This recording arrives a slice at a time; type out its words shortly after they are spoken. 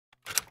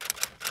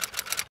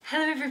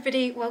Hello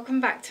everybody,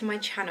 welcome back to my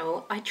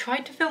channel. I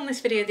tried to film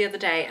this video the other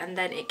day and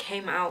then it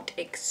came out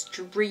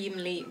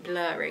extremely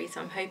blurry,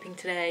 so I'm hoping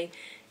today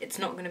it's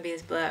not going to be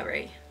as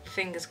blurry,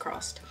 fingers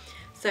crossed.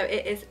 So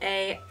it is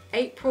a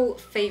April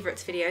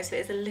favourites video, so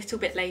it's a little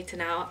bit later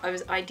now. I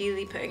was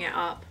ideally putting it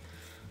up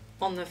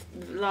on the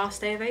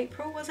last day of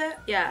April, was it?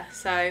 Yeah,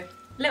 so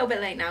a little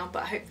bit late now,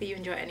 but hopefully you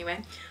enjoy it anyway.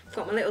 I've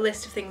got my little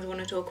list of things I want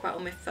to talk about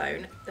on my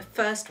phone. The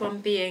first one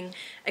being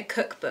a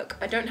cookbook.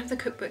 I don't have the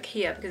cookbook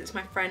here because it's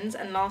my friend's,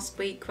 and last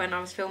week when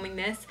I was filming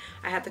this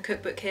I had the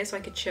cookbook here so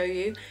I could show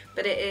you,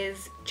 but it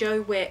is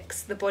Joe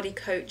Wick's The Body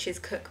Coach's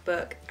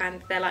cookbook,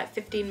 and they're like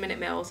 15-minute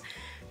meals.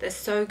 They're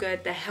so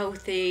good, they're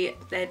healthy,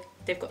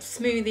 they've got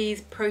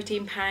smoothies,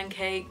 protein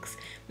pancakes,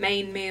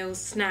 main meals,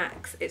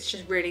 snacks. It's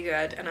just really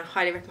good and I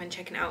highly recommend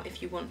checking it out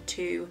if you want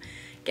to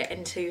get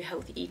into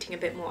healthy eating a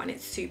bit more, and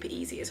it's super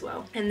easy as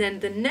well. And then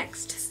the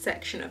next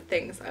section of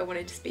things I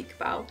wanted to speak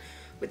about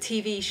were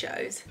TV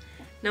shows.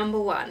 Number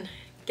one,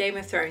 Game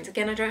of Thrones.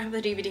 Again, I don't have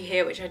the DVD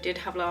here, which I did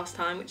have last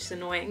time, which is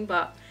annoying,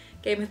 but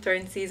Game of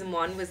Thrones season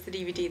 1 was the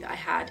DVD that I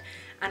had,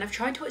 and I've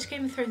tried to watch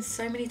Game of Thrones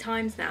so many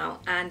times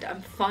now and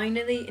I'm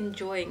finally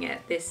enjoying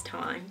it this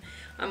time.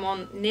 I'm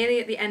on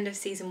nearly at the end of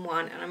season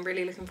 1 and I'm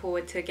really looking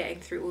forward to getting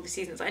through all the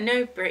seasons. I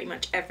know pretty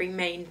much every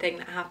main thing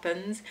that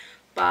happens,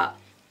 but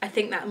I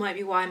think that might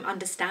be why I'm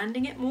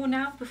understanding it more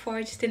now. Before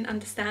I just didn't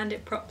understand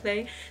it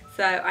properly.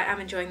 So I am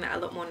enjoying that a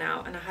lot more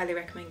now and I highly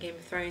recommend Game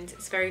of Thrones.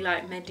 It's very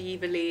like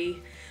medievally,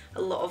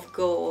 a lot of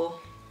gore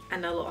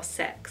and a lot of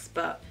sex,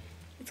 but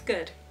it's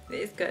good. It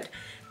is good.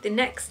 The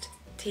next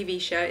TV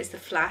show is The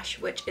Flash,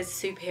 which is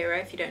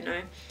superhero if you don't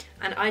know.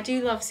 And I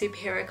do love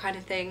superhero kind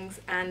of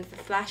things, and The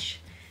Flash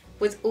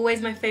was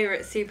always my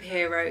favourite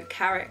superhero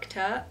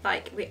character.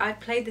 Like, I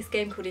played this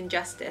game called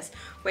Injustice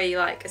where you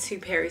like a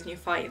superhero and you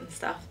fight and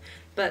stuff.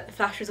 But The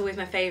Flash was always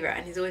my favourite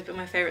and he's always been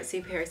my favourite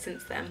superhero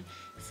since then.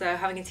 So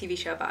having a TV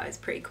show about it is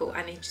pretty cool,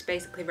 and he just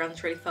basically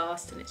runs really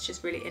fast and it's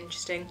just really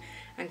interesting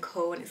and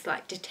cool, and it's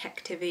like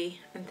detective-y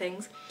and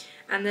things.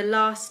 And the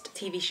last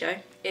TV show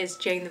is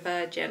Jane the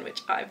Virgin,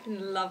 which I've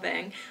been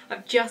loving.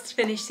 I've just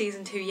finished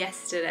season 2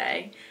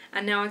 yesterday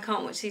and now I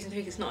can't watch season 3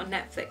 because it's not on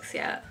Netflix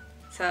yet.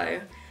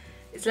 So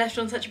it's left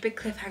on such a big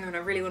cliffhanger and I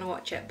really want to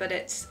watch it, but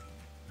it's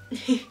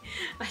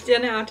I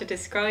don't know how to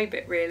describe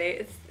it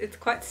really. It's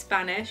quite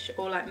Spanish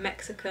or like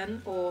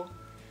Mexican, or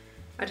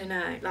I don't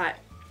know, like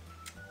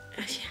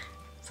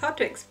it's hard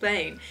to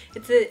explain.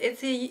 It's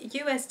a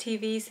US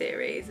TV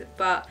series,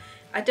 but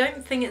I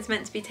don't think it's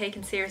meant to be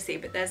taken seriously,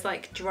 but there's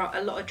like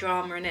a lot of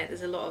drama in it.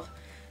 There's a lot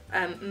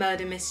of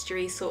murder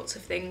mystery sorts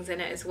of things in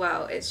it as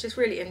well. It's just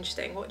really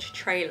interesting. Watch a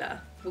trailer,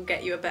 will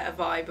get you a better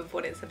vibe of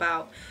what it's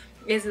about.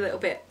 It is a little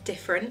bit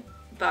different,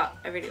 but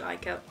I really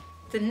like it.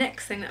 The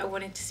next thing that I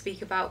wanted to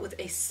speak about was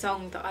a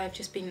song that I've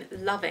just been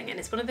loving, and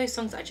it's one of those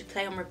songs that I just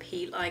play on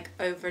repeat like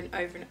over and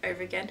over and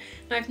over again,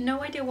 and I have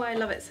no idea why I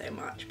love it so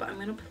much, but I'm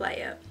gonna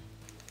play it.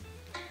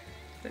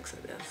 Looks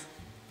like this.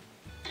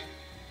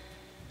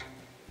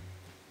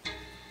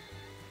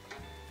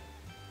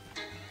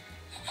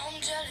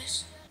 I'm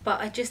jealous. But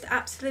I just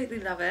absolutely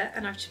love it,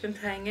 and I've just been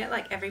playing it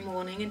like every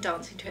morning and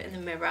dancing to it in the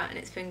mirror, and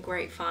it's been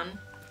great fun,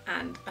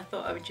 and I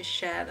thought I would just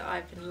share that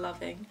I've been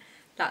loving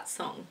that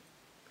song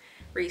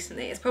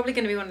recently. It's probably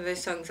going to be one of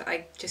those songs that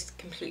I just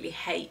completely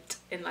hate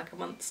in like a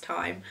month's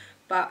time,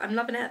 but I'm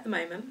loving it at the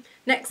moment.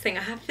 Next thing,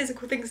 I have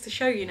physical things to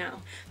show you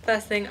now.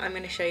 First thing I'm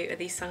going to show you are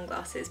these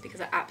sunglasses because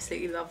I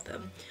absolutely love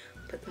them.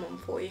 I'll put them on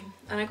for you.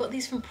 And I got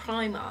these from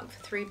Primark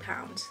for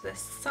 £3. They're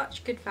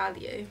such good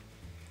value.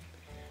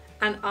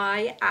 And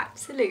I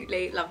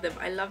absolutely love them.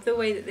 I love the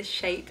way that the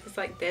shape is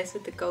like this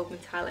with the gold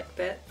metallic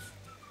bits.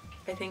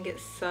 I think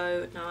it's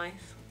so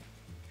nice.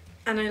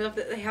 And I love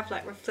that they have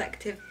like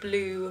reflective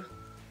blue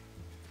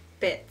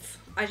bits.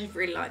 I just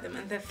really like them,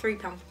 and they're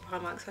 £3 from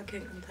Primark, so I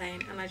couldn't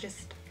complain, and I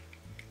just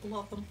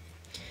love them.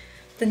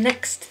 The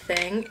next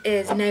thing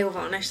is nail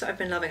varnish that I've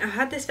been loving. I've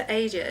had this for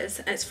ages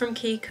and it's from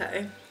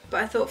Kiko,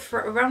 but I thought for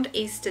around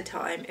Easter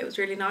time it was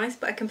really nice,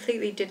 but I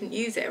completely didn't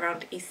use it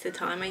around Easter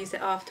time. I used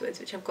it afterwards,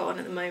 which I've got on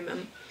at the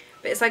moment.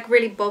 But it's like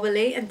really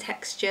bobbly and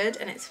textured,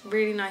 and it's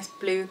really nice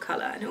blue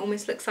colour, and it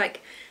almost looks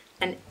like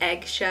an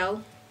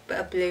eggshell, but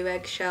a blue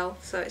eggshell,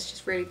 so it's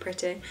just really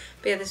pretty.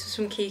 But yeah, this was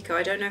from Kiko.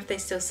 I don't know if they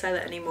still sell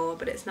it anymore,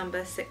 but it's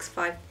number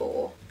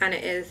 654 and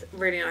it is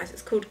really nice.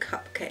 It's called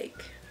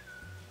Cupcake.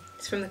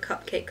 It's from the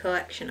Cupcake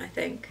collection, I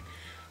think,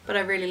 but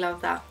I really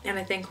love that, and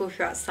I think all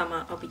throughout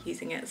summer I'll be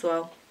using it as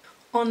well.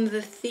 On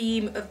the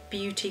theme of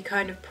beauty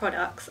kind of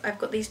products, I've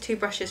got these two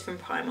brushes from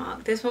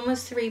Primark. This one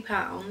was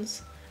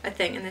 £3 I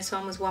think, and this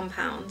one was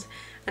 £1.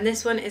 And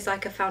this one is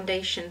like a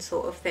foundation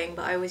sort of thing,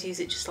 but I always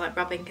use it just like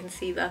rubbing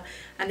concealer.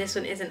 And this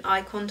one is an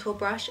eye contour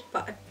brush,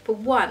 but for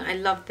one, I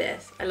love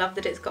this. I love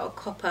that it's got a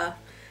copper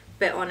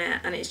bit on it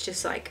and it's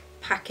just like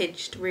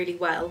packaged really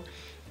well.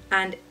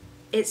 And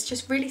it's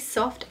just really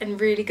soft and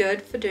really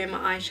good for doing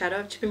my eyeshadow.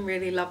 I've just been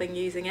really loving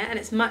using it, and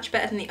it's much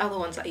better than the other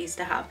ones that I used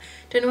to have.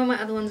 Don't know where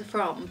my other ones are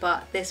from,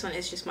 but this one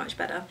is just much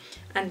better.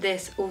 And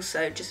this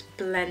also just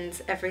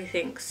blends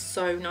everything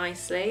so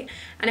nicely,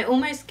 and it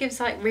almost gives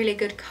like really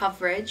good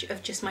coverage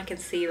of just my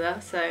concealer.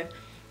 So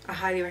I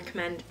highly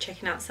recommend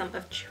checking out some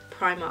of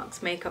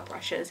Primark's makeup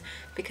brushes,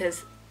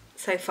 because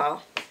so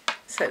far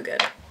so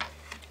good.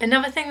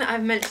 Another thing that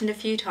I've mentioned a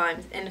few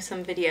times in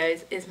some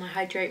videos is my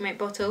Hydrate Mate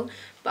bottle,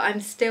 but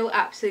I'm still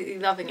absolutely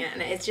loving it,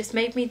 and it's just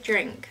made me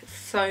drink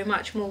so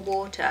much more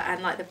water,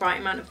 and like the right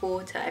amount of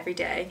water every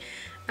day.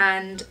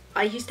 And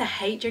I used to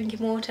hate drinking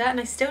water, and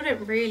I still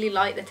don't really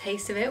like the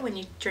taste of it when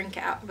you drink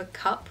it out of a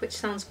cup, which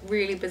sounds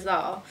really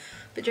bizarre,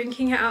 but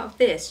drinking it out of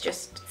this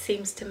just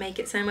seems to make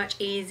it so much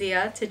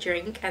easier to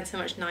drink and so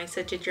much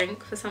nicer to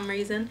drink for some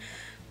reason.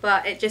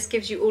 But it just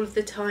gives you all of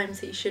the times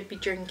that you should be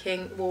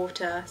drinking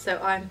water. So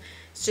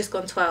it's just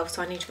gone 12,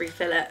 so I need to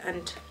refill it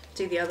and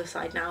do the other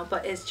side now.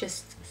 But it's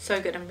just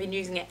so good. I've been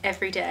using it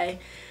every day,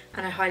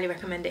 and I highly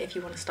recommend it if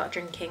you want to start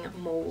drinking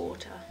more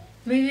water.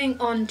 Moving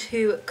on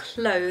to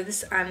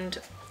clothes and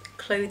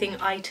clothing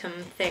item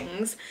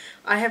things,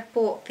 I have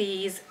bought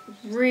these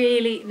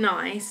really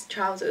nice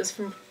trousers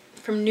from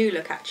New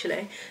Look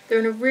actually. They're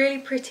in a really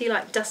pretty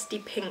like dusty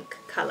pink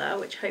colour,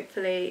 which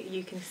hopefully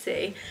you can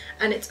see,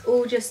 and it's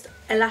all just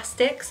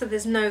elastic, so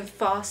there's no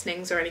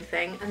fastenings or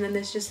anything, and then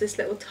there's just this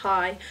little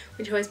tie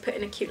which I always put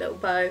in a cute little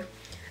bow,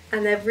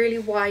 and they're really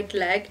wide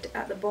legged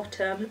at the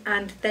bottom,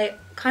 and they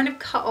kind of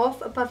cut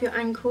off above your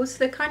ankles, so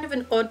they're kind of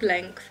an odd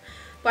length,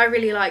 but I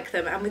really like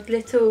them. And with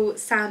little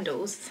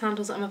sandals, the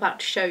sandals that I'm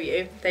about to show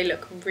you, they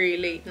look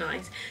really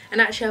nice.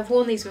 And actually I've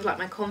worn these with like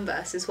my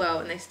Converse as well,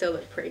 and they still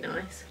look pretty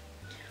nice.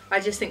 I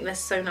just think they're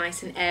so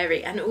nice and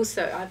airy, and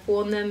also I've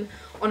worn them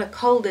on a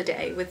colder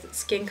day with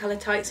skin colour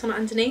tights on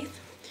underneath,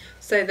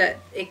 so that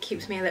it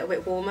keeps me a little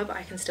bit warmer, but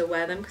I can still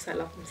wear them because I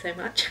love them so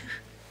much.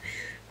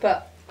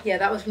 But yeah,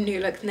 that was from New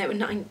Look, and they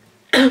were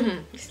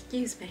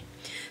excuse me,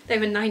 they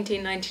were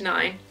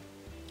 £19.99.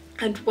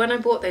 And when I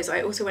bought those,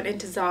 I also went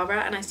into Zara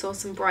and I saw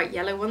some bright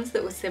yellow ones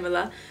that were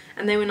similar,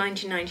 and they were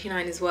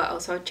 £19.99 as well,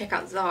 so I'd check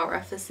out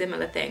Zara for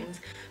similar things.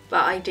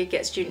 But I did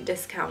get student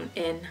discount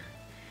in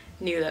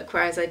New Look,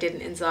 whereas I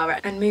didn't in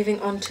Zara. And moving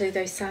on to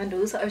those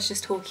sandals that I was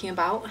just talking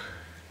about,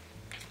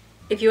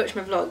 if you watch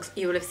my vlogs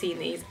you will have seen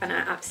these, and I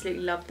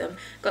absolutely love them.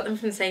 Got them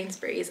from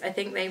Sainsbury's. I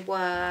think they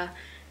were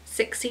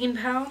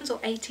 £16 or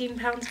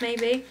 £18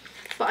 maybe,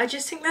 but I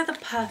just think they're the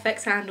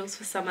perfect sandals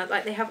for summer.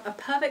 Like, they have a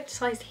perfect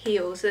sized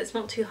heel, so it's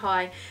not too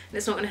high and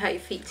it's not going to hurt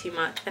your feet too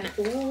much, and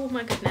oh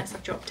my goodness,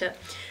 I've dropped it.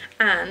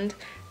 And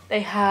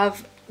they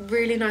have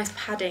really nice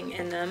padding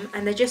in them,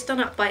 and they're just done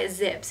up by a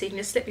zip, so you can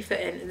just slip your foot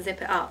in and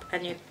zip it up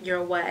and you're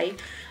away.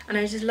 And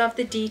I just love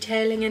the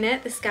detailing in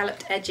it, the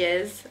scalloped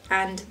edges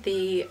and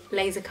the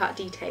laser cut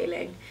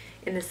detailing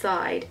in the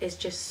side is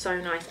just so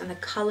nice, and the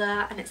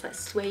colour, and it's like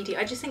suede-y.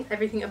 I just think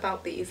everything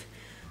about these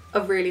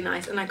are really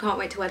nice, and I can't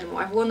wait to wear them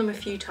more. I've worn them a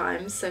few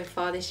times so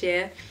far this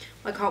year.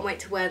 I can't wait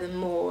to wear them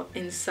more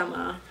in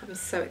summer. I'm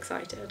so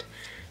excited.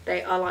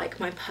 They are like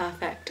my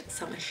perfect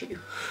summer shoe.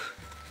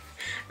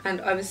 And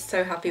I was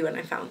so happy when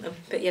I found them.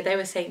 But yeah, they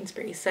were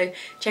Sainsbury's, so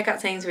check out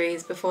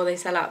Sainsbury's before they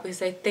sell out,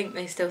 because I think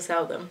they still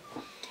sell them.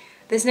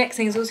 This next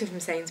thing is also from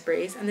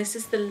Sainsbury's, and this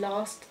is the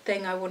last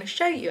thing I want to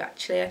show you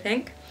actually, I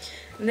think.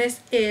 And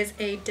this is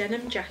a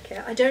denim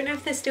jacket. I don't know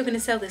if they're still going to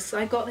sell this, so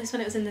I got this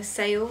when it was in the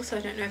sale, so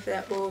I don't know if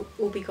that will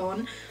all be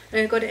gone.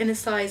 And I got it in a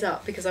size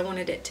up because I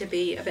wanted it to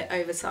be a bit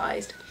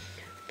oversized.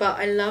 But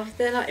I love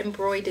the like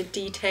embroidered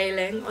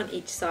detailing on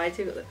each side.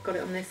 So we've got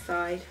it on this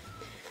side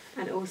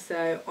and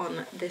also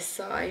on this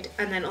side,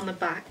 and then on the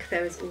back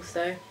there is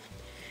also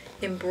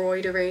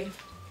embroidery.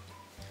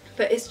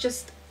 But it's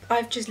just,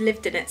 I've just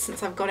lived in it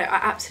since I've got it. I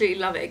absolutely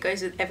love it. It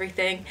goes with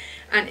everything,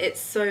 and it's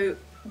so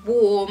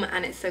warm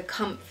and it's so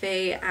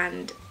comfy,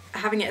 and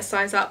having it a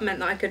size up meant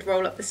that I could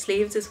roll up the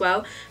sleeves as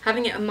well.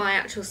 Having it on my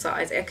actual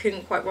size, I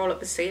couldn't quite roll up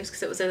the sleeves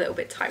because it was a little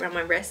bit tight around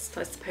my wrists,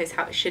 I suppose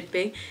how it should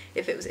be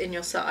if it was in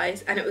your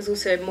size, and it was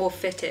also more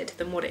fitted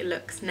than what it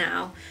looks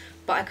now.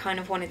 But I kind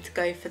of wanted to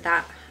go for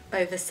that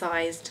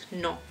oversized,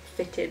 not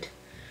fitted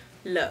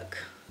look.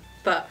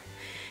 But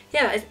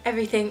yeah, that is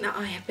everything that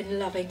I have been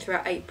loving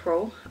throughout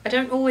April. I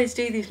don't always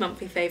do these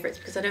monthly favourites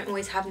because I don't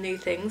always have new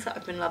things that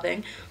I've been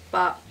loving,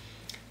 but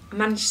I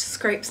managed to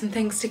scrape some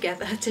things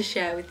together to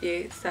share with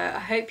you. So I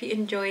hope you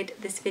enjoyed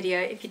this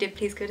video. If you did,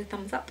 please give it a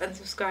thumbs up and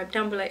subscribe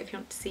down below if you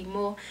want to see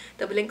more.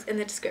 There'll be links in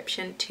the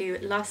description to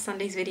last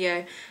Sunday's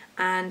video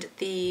and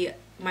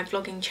my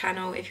vlogging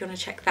channel if you want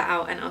to check that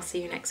out, and I'll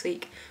see you next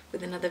week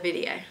with another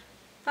video.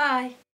 Bye!